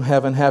down from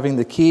heaven having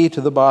the key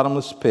to the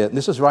bottomless pit." And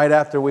this is right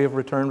after we have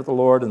returned with the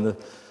Lord and the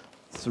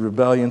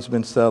rebellion's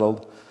been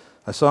settled.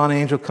 "I saw an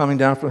angel coming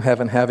down from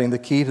heaven having the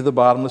key to the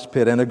bottomless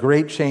pit and a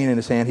great chain in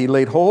his hand. He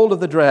laid hold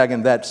of the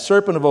dragon, that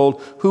serpent of old,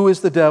 who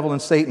is the devil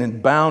and Satan,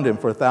 and bound him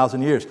for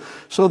 1,000 years.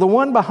 So the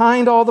one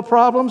behind all the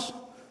problems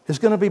is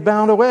going to be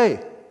bound away.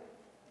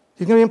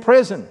 He's going to be in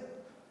prison.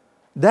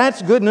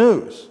 That's good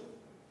news.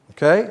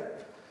 Okay?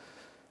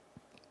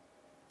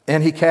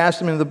 "And he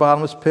cast him into the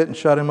bottomless pit and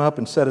shut him up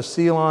and set a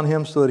seal on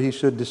him so that he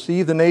should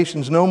deceive the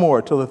nations no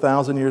more till the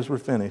 1,000 years were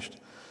finished.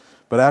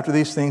 But after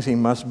these things he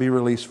must be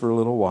released for a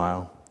little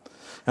while.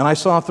 And I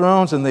saw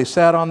thrones, and they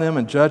sat on them,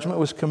 and judgment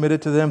was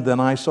committed to them. Then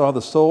I saw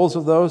the souls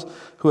of those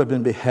who had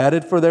been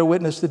beheaded for their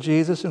witness to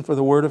Jesus and for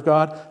the word of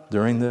God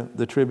during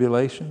the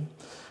tribulation,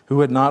 who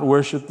had not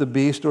worshipped the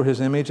beast or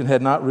his image and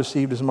had not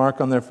received his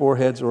mark on their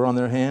foreheads or on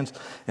their hands.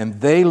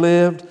 And they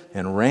lived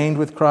and reigned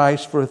with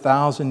Christ for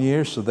 1,000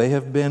 years. So they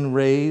have been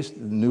raised,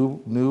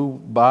 new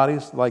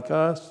bodies like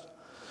us.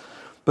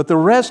 But the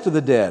rest of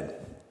the dead,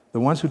 the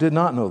ones who did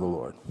not know the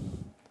Lord,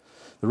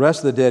 the rest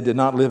of the dead did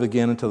not live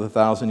again until the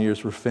 1,000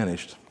 years were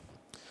finished.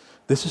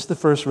 This is the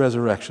first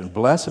resurrection.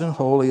 Blessed and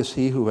holy is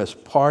he who has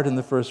part in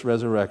the first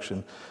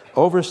resurrection.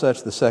 Over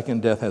such the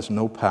second death has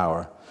no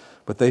power.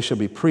 But they shall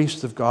be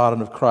priests of God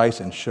and of Christ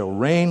and shall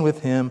reign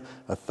with him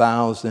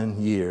 1,000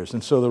 years."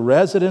 And so the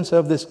residents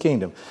of this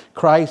kingdom,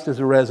 Christ is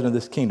a resident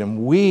of this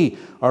kingdom. We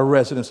are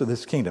residents of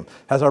this kingdom.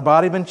 Has our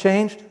body been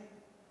changed?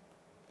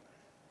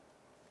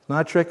 It's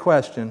not a trick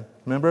question.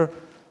 Remember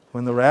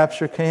when the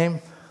rapture came?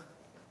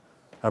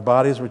 Our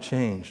bodies were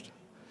changed.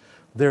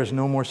 There is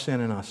no more sin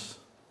in us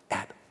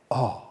at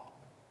all.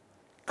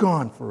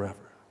 Gone forever.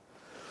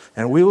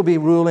 And we will be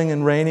ruling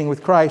and reigning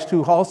with Christ,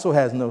 who also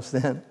has no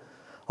sin,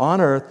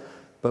 on earth.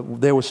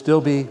 But there will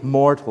still be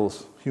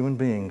mortals, human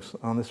beings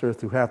on this earth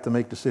who have to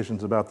make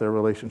decisions about their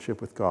relationship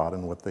with God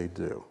and what they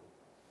do.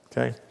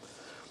 Okay?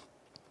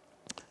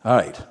 All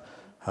right.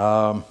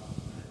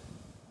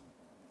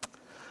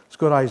 Let's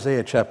go to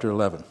Isaiah chapter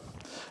 11.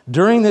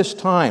 During this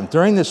time,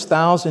 during this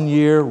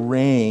 1,000-year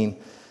reign,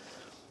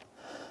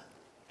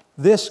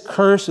 this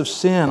curse of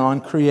sin on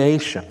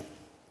creation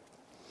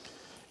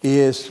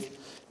is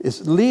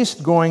at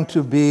least going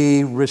to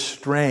be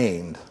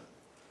restrained.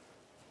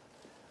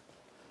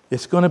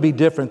 It's going to be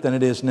different than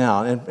it is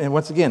now. And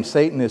once again,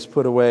 Satan is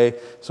put away,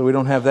 so we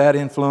don't have that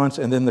influence.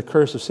 And then the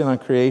curse of sin on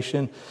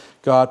creation,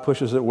 God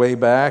pushes it way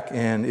back,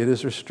 and it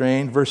is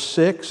restrained. Verse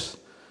 6,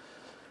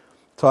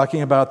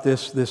 talking about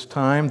this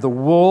time, "The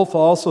wolf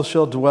also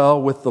shall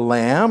dwell with the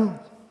lamb."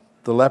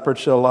 The leopard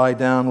shall lie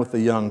down with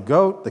the young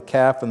goat, the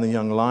calf and the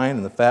young lion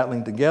and the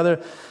fatling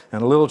together,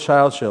 and a little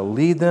child shall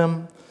lead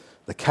them.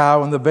 The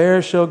cow and the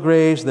bear shall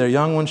graze, their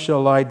young ones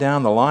shall lie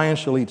down, the lion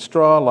shall eat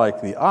straw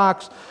like the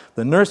ox.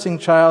 The nursing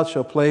child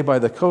shall play by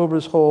the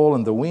cobra's hole,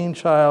 and the weaned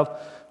child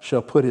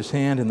shall put his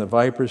hand in the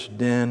viper's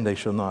den. They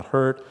shall not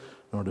hurt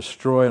nor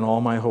destroy in all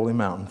my holy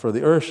mountain, for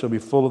the earth shall be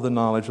full of the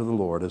knowledge of the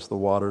Lord as the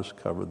waters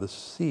cover the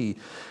sea.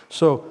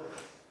 So,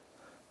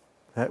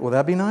 will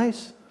that be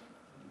nice?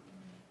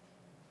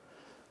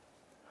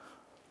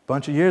 A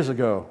bunch of years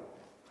ago,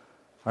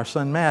 our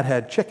son Matt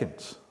had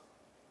chickens.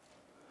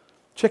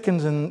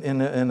 Chickens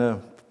in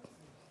a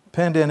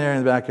penned-in area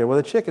in the backyard. Well,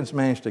 the chickens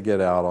managed to get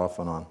out off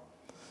and on.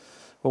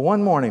 Well,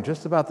 one morning,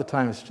 just about the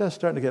time it's just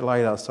starting to get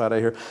light outside, I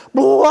hear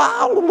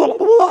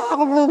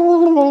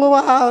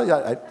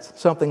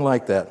something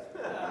like that.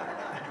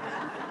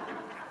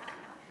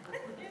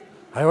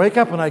 I wake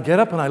up and I get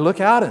up and I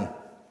look out, and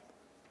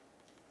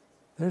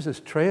there's this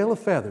trail of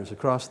feathers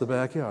across the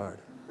backyard.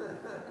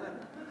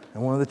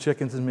 And one of the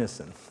chickens is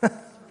missing.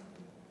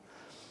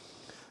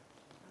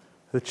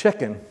 The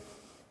chicken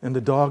and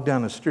the dog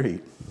down the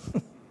street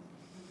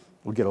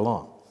will get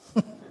along.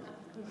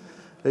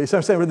 So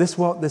I'm saying,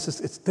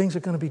 things are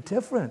going to be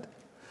different.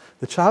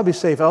 The child will be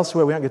safe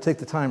elsewhere. We're not going to take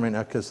the time right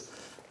now because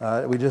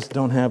we just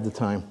don't have the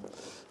time.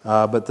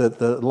 But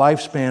the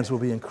lifespans will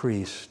be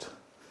increased.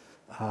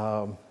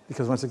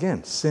 Because once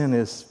again, sin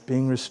is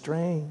being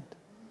restrained.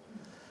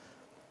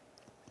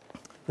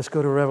 Let's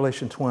go to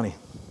Revelation 20.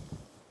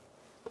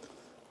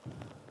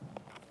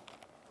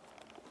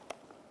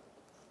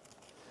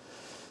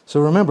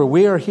 So remember,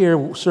 we are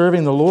here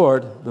serving the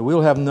Lord, but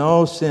we'll have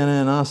no sin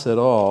in us at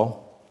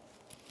all.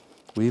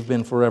 We've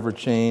been forever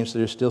changed.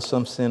 There's still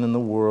some sin in the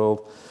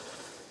world.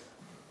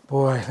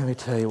 Boy, let me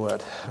tell you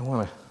what.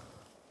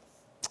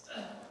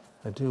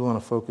 I do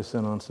want to focus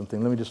in on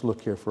something. Let me just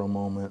look here for a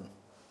moment.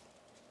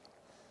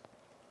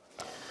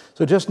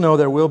 So just know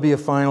there will be a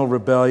final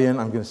rebellion.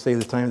 I'm going to say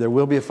the time. There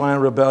will be a final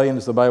rebellion,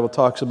 as the Bible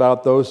talks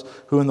about. Those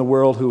who in the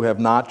world who have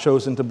not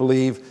chosen to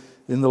believe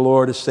in the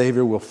Lord as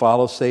Savior will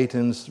follow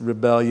Satan's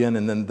rebellion,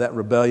 and then that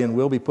rebellion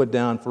will be put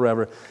down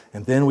forever.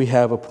 And then we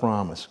have a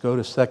promise.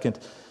 Go to 2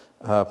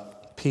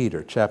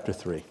 Peter chapter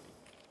 3.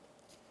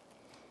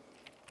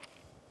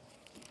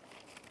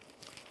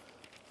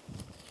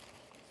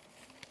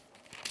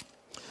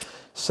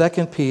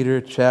 Second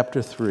Peter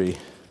chapter 3,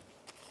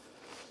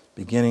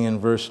 beginning in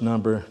verse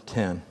number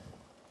 10.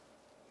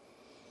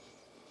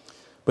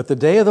 But the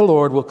day of the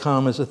Lord will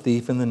come as a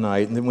thief in the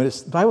night. And when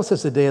the Bible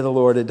says the day of the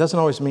Lord, it doesn't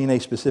always mean a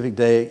specific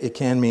day. It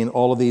can mean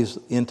all of these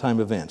end-time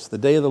events. The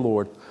day of the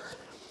Lord.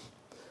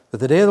 But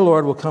the day of the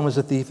Lord will come as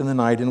a thief in the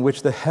night, in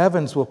which the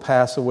heavens will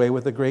pass away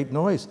with a great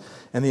noise,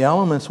 and the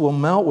elements will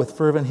melt with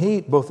fervent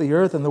heat. Both the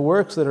earth and the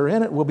works that are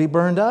in it will be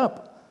burned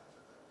up.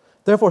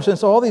 Therefore,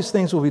 since all these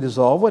things will be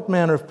dissolved, what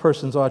manner of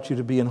persons ought you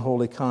to be in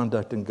holy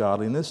conduct and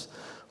godliness,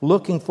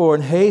 looking for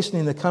and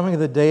hastening the coming of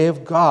the day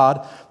of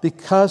God,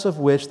 because of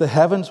which the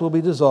heavens will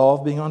be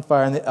dissolved, being on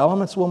fire, and the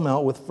elements will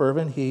melt with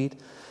fervent heat?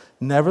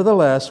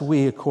 Nevertheless,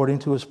 we, according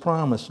to his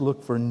promise,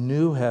 look for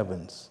new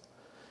heavens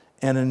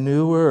and a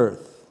new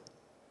earth.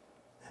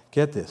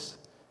 Get this,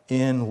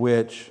 in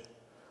which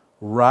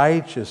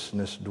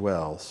righteousness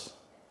dwells,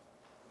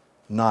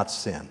 not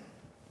sin.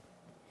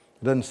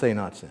 It doesn't say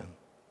not sin,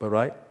 but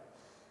right?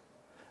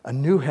 A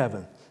new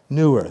heaven,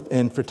 new earth.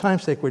 And for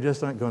time's sake, we're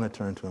just not going to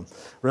turn to them.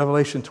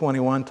 Revelation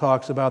 21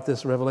 talks about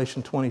this.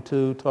 Revelation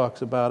 22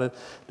 talks about it,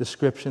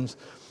 descriptions.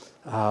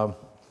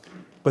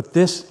 But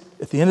this,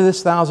 at the end of this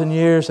 1,000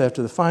 years,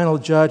 after the final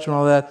judgment and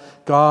all that,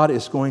 God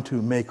is going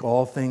to make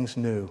all things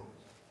new.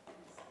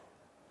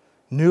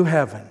 New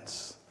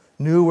heavens.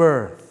 New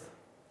earth,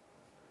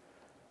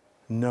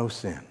 no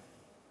sin.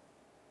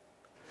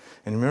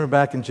 And remember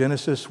back in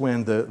Genesis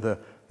when the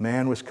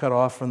man was cut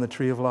off from the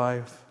tree of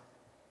life?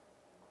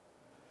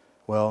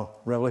 Well,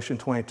 Revelation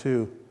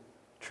 22,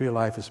 tree of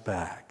life is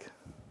back,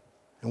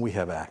 and we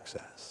have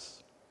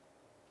access.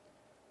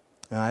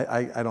 And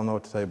I don't know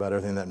what to tell you about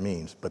everything that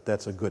means, but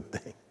that's a good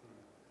thing.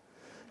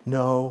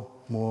 No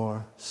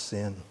more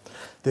sin.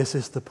 This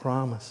is the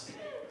promise.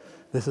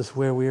 This is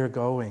where we are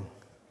going.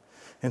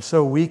 And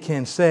so we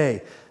can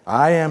say,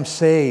 I am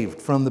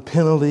saved from the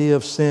penalty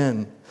of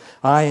sin.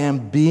 I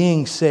am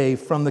being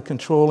saved from the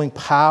controlling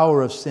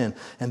power of sin.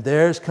 And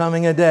there's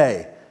coming a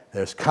day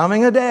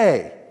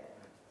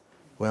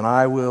when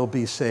I will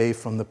be saved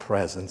from the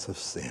presence of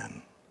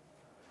sin.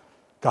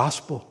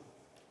 Gospel.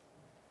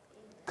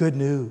 Good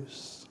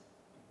news.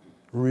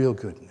 Real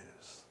good news.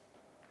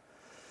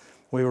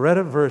 We read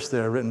a verse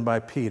there written by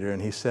Peter,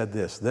 and he said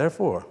this,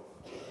 therefore,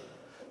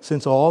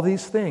 since all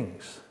these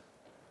things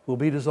will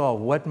be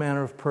dissolved, what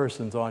manner of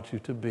persons ought you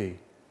to be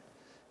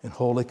in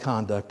holy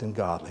conduct and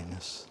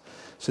godliness?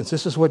 Since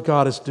this is what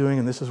God is doing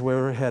and this is where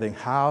we're heading,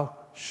 how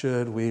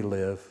should we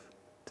live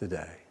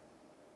today?